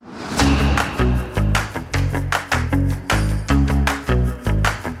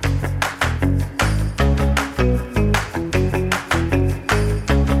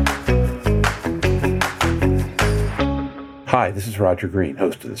this is Roger Green,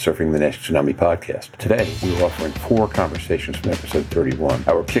 host of the Surfing the NASH Tsunami podcast. Today, we are offering 4 conversations from episode 31,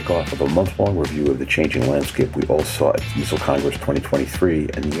 our kickoff of a month-long review of the changing landscape we all saw at EASL Congress 2023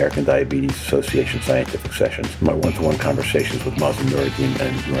 and the American Diabetes Association scientific sessions, my one-to-one conversations with Mazen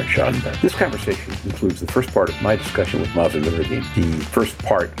and Noureddin. This conversation includes the first part of my discussion with Mazen. The first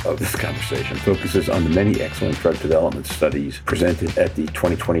part of this conversation focuses on the many excellent drug development studies presented at the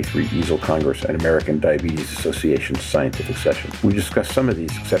 2023 EASL Congress and American Diabetes Association scientific sessions. We discuss some of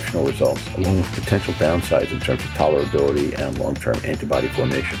these exceptional results, along with potential downsides in terms of tolerability and long-term antibody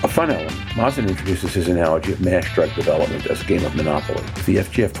formation. A fun element, Mazen introduces his analogy of NASH drug development as a game of Monopoly, with the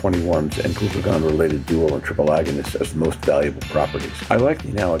FGF21s and glucagon-related dual and triple agonists as the most valuable properties. I like the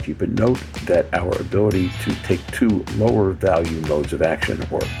analogy, but note that our ability to take 2 lower-value modes of action,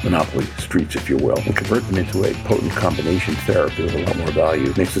 or Monopoly streets, if you will, and convert them into a potent combination therapy with a lot more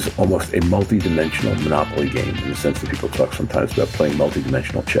value makes this almost a multi-dimensional Monopoly game, in the sense that people talk sometimes about playing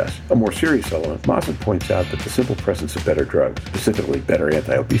multi-dimensional chess. A more serious element, Mazen points out that the simple presence of better drugs, specifically better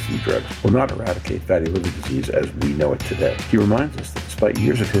anti-obesity drugs, will not eradicate fatty liver disease as we know it today. He reminds us that despite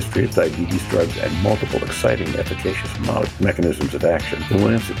years of history of diabetes drugs and multiple exciting, efficacious mechanisms of action, The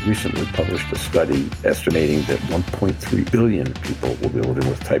Lancet recently published a study estimating that 1.3 billion people will be living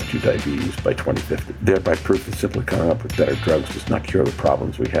with type 2 diabetes by 2050, thereby proof that simply coming up with better drugs does not cure the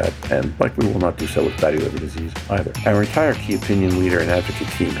problems we had, and likely will not do so with fatty liver disease either. Our entire key opinion leader and advocate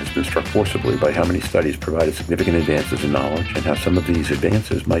team has been struck forcibly by how many studies provided significant advances in knowledge and how some of these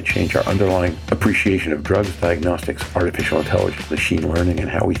advances might change our underlying appreciation of drugs, diagnostics, artificial intelligence, machine learning, and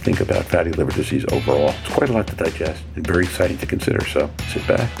how we think about fatty liver disease overall. It's quite a lot to digest and very exciting to consider, so sit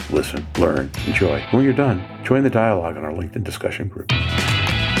back, listen, learn, enjoy. When you're done, join the dialogue on our LinkedIn discussion group.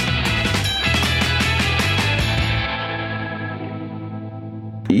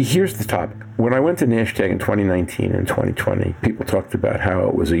 Here's the topic. When I went to NASH in 2019 and 2020, people talked about how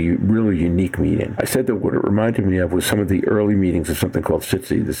it was a really unique meeting. I said that what it reminded me of was some of the early meetings of something called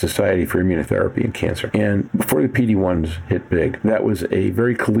SITC, the Society for Immunotherapy and Cancer. And before the PD-1s hit big, that was a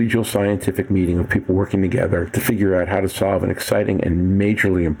very collegial scientific meeting of people working together to figure out how to solve an exciting and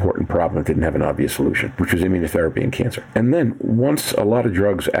majorly important problem that didn't have an obvious solution, which was immunotherapy and cancer. And then once a lot of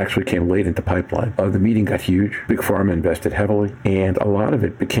drugs actually came late into pipeline, the meeting got huge. Big Pharma invested heavily, and a lot of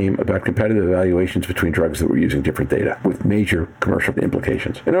it became about competitive evaluations between drugs that were using different data with major commercial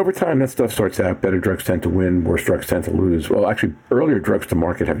implications. And over time, that stuff sorts out. Better drugs tend to win, worse drugs tend to lose. Well, actually, earlier drugs to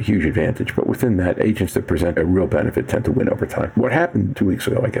market have a huge advantage, but within that, agents that present a real benefit tend to win over time. What happened 2 weeks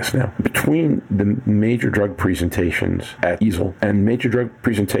ago, I guess now, between the major drug presentations at EASL and major drug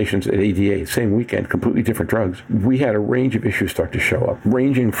presentations at ADA, same weekend, completely different drugs, we had a range of issues start to show up,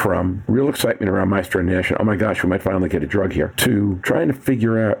 ranging from real excitement around Maestro and NASH, oh my gosh, we might finally get a drug here, to trying to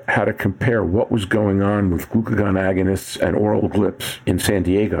figure out how to compare what was going on with glucagon agonists and oral GLPs in San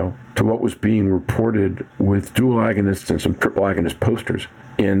Diego to what was being reported with dual agonists and some triple agonist posters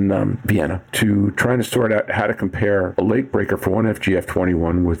in Vienna, to trying to sort out how to compare a late breaker for one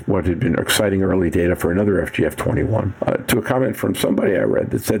FGF21 with what had been exciting early data for another FGF21, to a comment from somebody I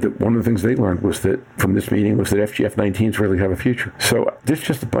read that said that one of the things they learned was that from this meeting was that FGF19s really have a future. So there's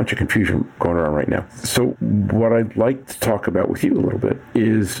just a bunch of confusion going on right now. So what I'd like to talk about with you a little bit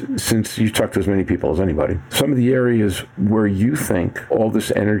is, since you talk to as many people as anybody, some of the areas where you think all this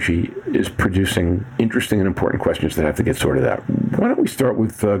energy is producing interesting and important questions that have to get sorted out. Why don't we start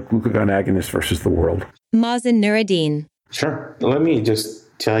with glucagon agonists versus the world? Mazen Noureddin. Sure. Let me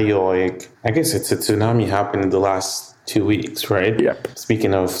just tell you, I guess it's a tsunami happened in the last 2 weeks, right? Yep.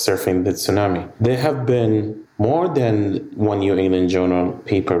 Speaking of surfing the tsunami, there have been more than one New England Journal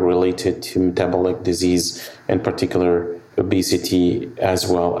paper related to metabolic disease, in particular obesity, as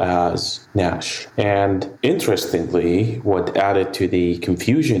well as NASH. And interestingly, what added to the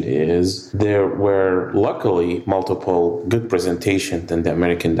confusion is there were luckily multiple good presentations in the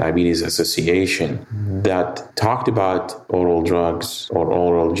American Diabetes Association that talked about oral drugs or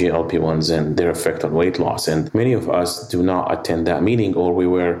oral GLP-1s and their effect on weight loss. And many of us do not attend that meeting, or we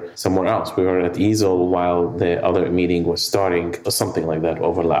were somewhere else. We were at EASL while the other meeting was starting, or something like that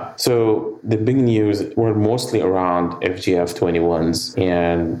overlap. So the big news were mostly around FGF21s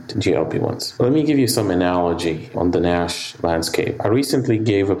and GLP-1s. Let me give you some analogy on the NASH landscape. I recently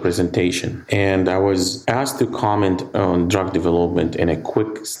gave a presentation and I was asked to comment on drug development in a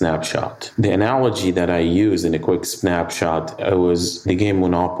quick snapshot. The analogy that I used in a quick snapshot was the game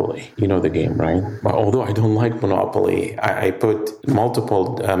Monopoly. You know the game, right? But although I don't like Monopoly, I put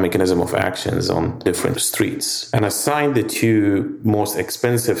multiple mechanism of actions on different streets and assigned the 2 most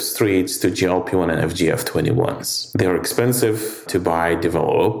expensive streets to GLP-1 and FGF21s. They're expensive to buy,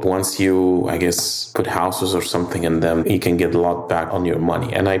 develop. Once you you, I guess, put houses or something in them, you can get a lot back on your money.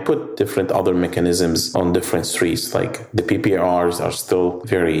 And I put different other mechanisms on different streets, like the PPRs are still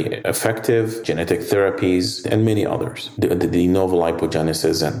very effective, genetic therapies, and many others, the novel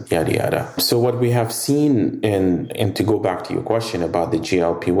lipogenesis and yada yada. So what we have seen, and to go back to your question about the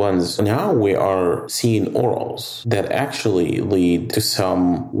GLP-1s, now we are seeing orals that actually lead to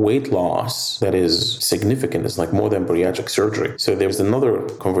some weight loss that is significant. It's like more than bariatric surgery. So there's another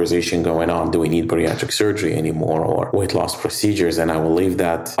conversation going on. Do we need bariatric surgery anymore or weight loss procedures? And I will leave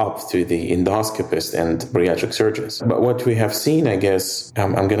that up to the endoscopist and bariatric surgeons. But what we have seen, I guess,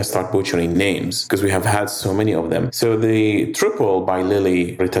 I'm going to start butchering names because we have had so many of them. So the triple by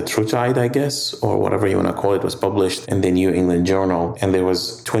Lilly, retatrutide, I guess, or whatever you want to call it, was published in the New England Journal, and there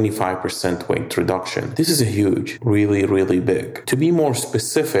was 25% weight reduction. This is a huge, really, really big. To be more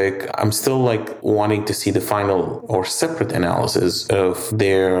specific, I'm still wanting to see the final or separate analysis of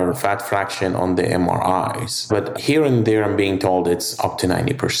their fat fraction on the MRIs. But here and there, I'm being told it's up to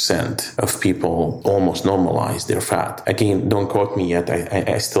 90% of people almost normalize their fat. Again, don't quote me yet.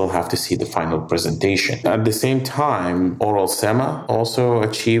 I still have to see the final presentation. At the same time, oral sema also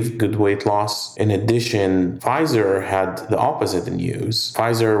achieved good weight loss. In addition, Pfizer had the opposite in use.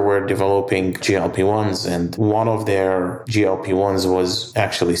 Pfizer were developing GLP-1s, and one of their GLP-1s was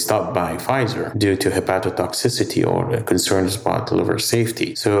actually stopped by Pfizer due to hepatotoxicity or concerns about liver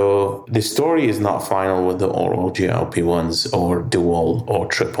safety. So the story is not final with the oral GLP-1s or dual or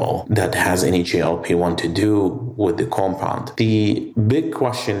triple that has any GLP-1 to do with the compound. The big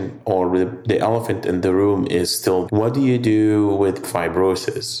question or the elephant in the room is still, what do you do with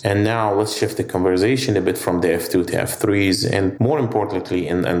fibrosis? And now let's shift the conversation a bit from the F2 to F3s and more importantly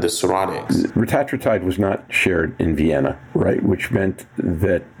in the cirrhotics. Retatrutide was not shared in Vienna, right? Which meant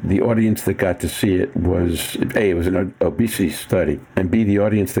that the audience that got to see it was, A, it was an obesity study, and B, the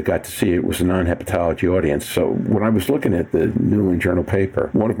audience that got to see it was a non-hepatology audience. So when I was looking at the New England Journal paper,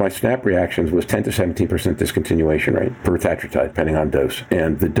 one of my snap reactions was 10 to 17% discontinuation rate for retatrutide, depending on dose.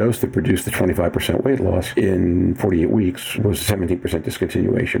 And the dose that produced the 25% weight loss in 48 weeks was 17%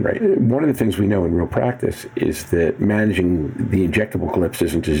 discontinuation rate. One of the things we know in real practice is that managing the injectable GLPs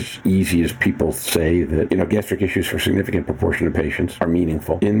isn't as easy as people say, that, gastric issues for a significant proportion of patients are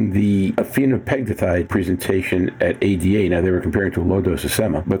meaningful. In the efinopegdetide presentation at ADA, now they were comparing to a low dose of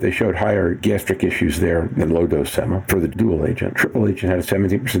sema, but they showed higher gastric issues there than low dose sema for the dual agent. Triple agent had a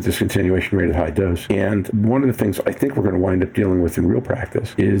 17% discontinuation rate at high dose. And one of the things I think we're going to wind up dealing with in real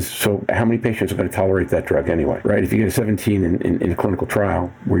practice is, so how many patients are going to tolerate that drug anyway, right? If you get a 17 in a clinical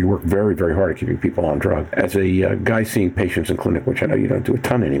trial where you work very, very hard at keeping people on drug, as a guy seeing patients in clinic, which I know you don't do a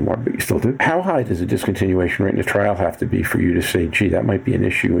ton anymore, but you still do, how high does the discontinuation rate in a trial have to be for you to say, gee, that might be an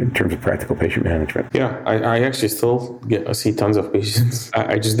issue in terms of practical patient management? Yeah, I actually still see tons of patients.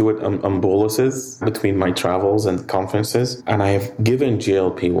 I just do it on boluses between my travels and conferences, and I have given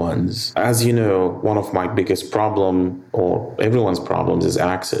GLP-1s. As you know, one of my biggest problem, or everyone's problems, is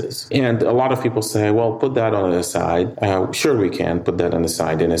access. And a lot of people say, well, put that on the side. Sure, we can put that on the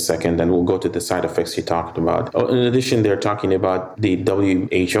side in a second, and we'll go to the side effects you talked about. In addition, they're talking about the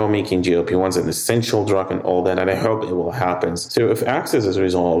WHO making GLP-1s an essential drug and all that, and I hope it will happen. So if access is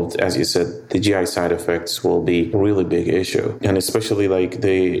resolved, as you said, the GI side effects will be a really big issue. And especially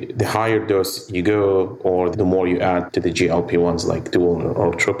the higher dose you go, or the more you add to the GLP-1s like dual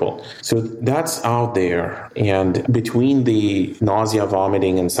or triple. So that's out there. And between the nausea,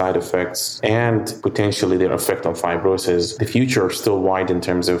 vomiting, and side effects, and potentially their effect on fibrosis, the future is still wide in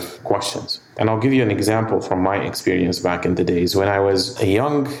terms of questions. And I'll give you an example from my experience back in the days when I was a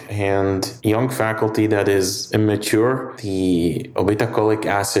young faculty that is immature. The obeticholic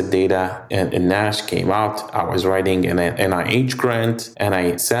acid data in NASH came out. I was writing an NIH grant, and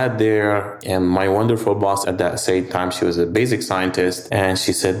I sat there, and my wonderful boss at that same time, she was a basic scientist, and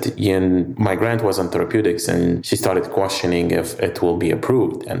she said, Ian, my grant was on therapeutics, and she started questioning if it will be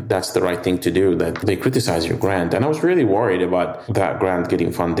approved. And that's the right thing to do, that they criticize your grant. And I was really worried about that grant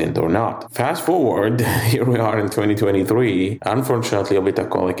getting funded or not. Fast forward, here we are in 2023. Unfortunately,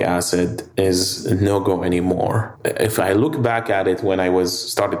 obeticholic acid is no-go anymore. If I look back at it when I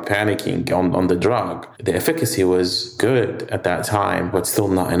started panicking on the drug, the efficacy was good at that time, but still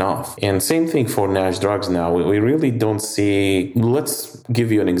not enough. And same thing for NASH drugs now. We really don't see, let's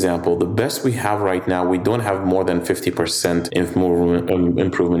give you an example. The best we have right now, we don't have more than 50%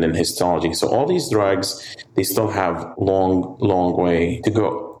 improvement in histology. So all these drugs, they still have long way to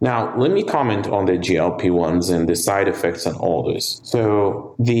go. Now, let me comment on the GLP-1s and the side effects and all this.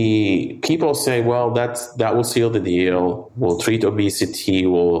 So the people say, well, that will seal the deal. We'll treat obesity.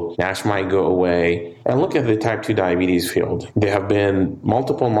 NASH might go away. And look at the type 2 diabetes field. There have been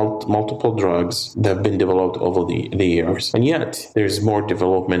multiple drugs that have been developed over the years. And yet, there's more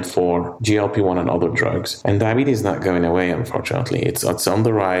development for GLP-1 and other drugs. And diabetes is not going away, unfortunately. It's on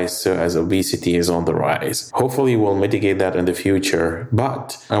the rise, so as obesity is on the rise. Hopefully, we'll mitigate that in the future.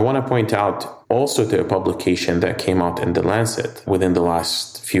 But I want to point out also to a publication that came out in The Lancet within the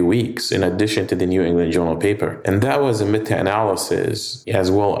last few weeks, in addition to the New England Journal paper. And that was a meta-analysis as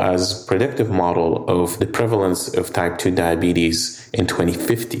well as predictive model of the prevalence of type 2 diabetes in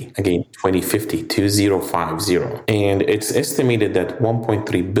 2050. Again, 2050. And it's estimated that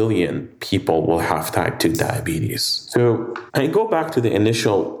 1.3 billion people will have type 2 diabetes. So I go back to the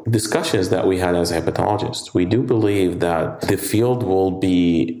initial discussions that we had as hepatologists. We do believe that the field will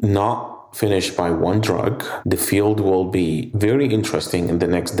be not finished by one drug. The field will be very interesting in the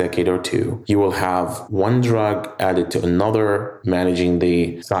next decade or two. You will have one drug added to another, managing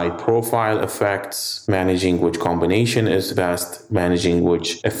the side profile effects, managing which combination is best, managing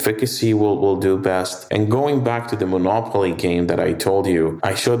which efficacy will do best. And going back to the monopoly game that I told you,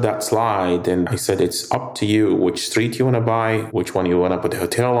 I showed that slide and I said it's up to you which street you want to buy, which one you want to put a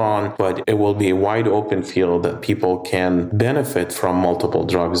hotel on, but it will be a wide open field that people can benefit from multiple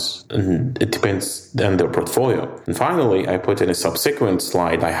drugs. And it depends on their portfolio. And finally, I put in a subsequent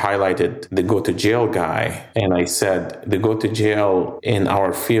slide, I highlighted the go-to-jail guy, and I said the go-to-jail in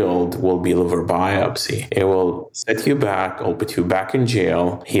our field will be liver biopsy. It will set you back, or put you back in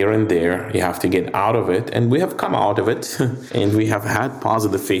jail here and there. You have to get out of it, and we have come out of it, and we have had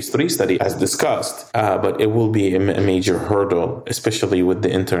positive phase 3 study as discussed, but it will be a major hurdle, especially with the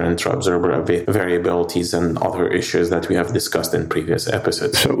inter- and intra-observer variabilities and other issues that we have discussed in previous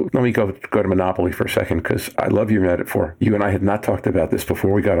episodes. So let me go to monopoly for a second, because I love your metaphor. You and I had not talked about this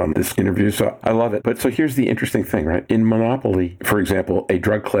before we got on this interview, so I love it. But so here's the interesting thing, right? In monopoly, for example, a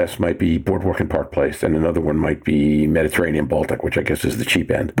drug class might be Boardwalk and Park Place, and another one might be Mediterranean Baltic, which I guess is the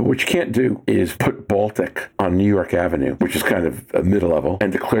cheap end. But what you can't do is put Baltic on New York Avenue, which is kind of a mid-level,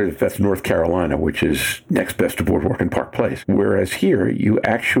 and declare that that's North Carolina, which is next best to Boardwalk and Park Place. Whereas here, you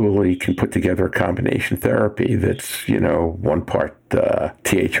actually can put together a combination therapy that's, one part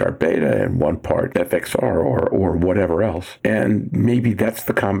THR beta and one part FXR or whatever else. And maybe that's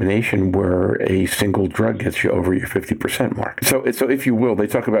the combination where a single drug gets you over your 50% mark. So if you will, they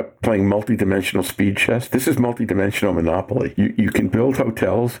talk about playing multidimensional speed chess. This is multidimensional monopoly. You can build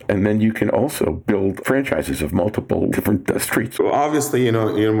hotels, and then you can also build franchises of multiple different streets. Well, obviously, you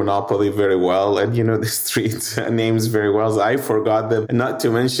know Monopoly very well, and the street names very well. So I forgot them. Not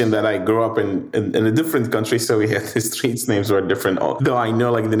to mention that I grew up in a different country, so we had the streets names were different. Though I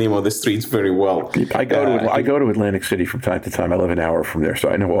know the name of the streets very well. I go to Atlantic City from time to time. I live an hour from there, so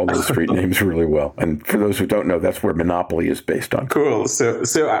I know all those street names really well. And for those who don't know, that's where Monopoly is based on. Cool. So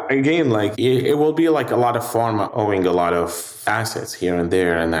again, it will be like a lot of pharma owing a lot of assets here and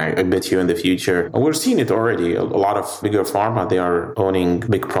there, and I bet you in the future, and we're seeing it already. A lot of bigger pharma, they are owning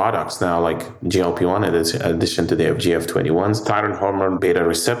big products now, like GLP-1 in addition to the FGF21s. Thyroid hormone beta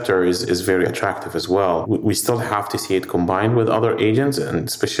receptor is very attractive as well. We still have to see it combined with other agents, and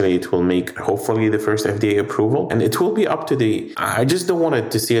especially it will make hopefully the first FDA approval, and it will be up to I just don't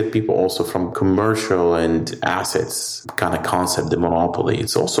want to see it people also from commercial and assets kind of concept, the monopoly.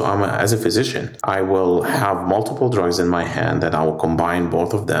 It's also, as a physician, I will have multiple drugs in my hand that I will combine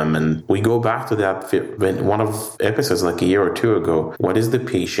both of them. And we go back to that when one of episodes like a year or two ago. What is the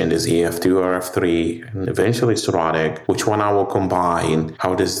patient? Is he F2 or F3? And eventually cirrhotic. Which one I will combine?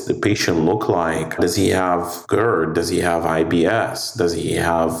 How does the patient look like? Does he have GERD? Does he have IBS? Does he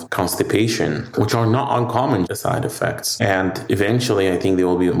have constipation? Which are not uncommon side effects. And eventually, I think there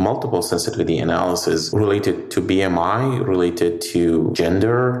will be multiple sensitivity analysis related to BMI, related to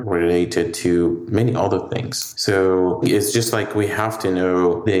gender, related to many other things. So it's just like we have to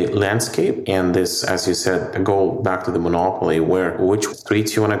know the landscape, and this, as you said, go back to the monopoly, which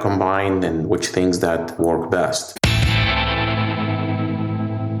streets you want to combine and which things that work best.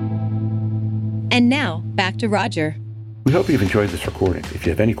 And now, back to Roger. We hope you've enjoyed this recording. If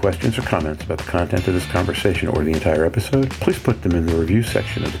you have any questions or comments about the content of this conversation or the entire episode, please put them in the review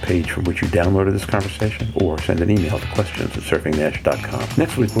section of the page from which you downloaded this conversation, or send an email to questions@surfingnash.com.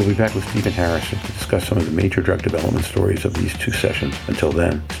 Next week, we'll be back with Stephen Harrison to discuss some of the major drug development stories of these two sessions. Until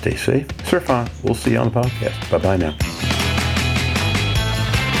then, stay safe, surf on. We'll see you on the podcast. Bye-bye now.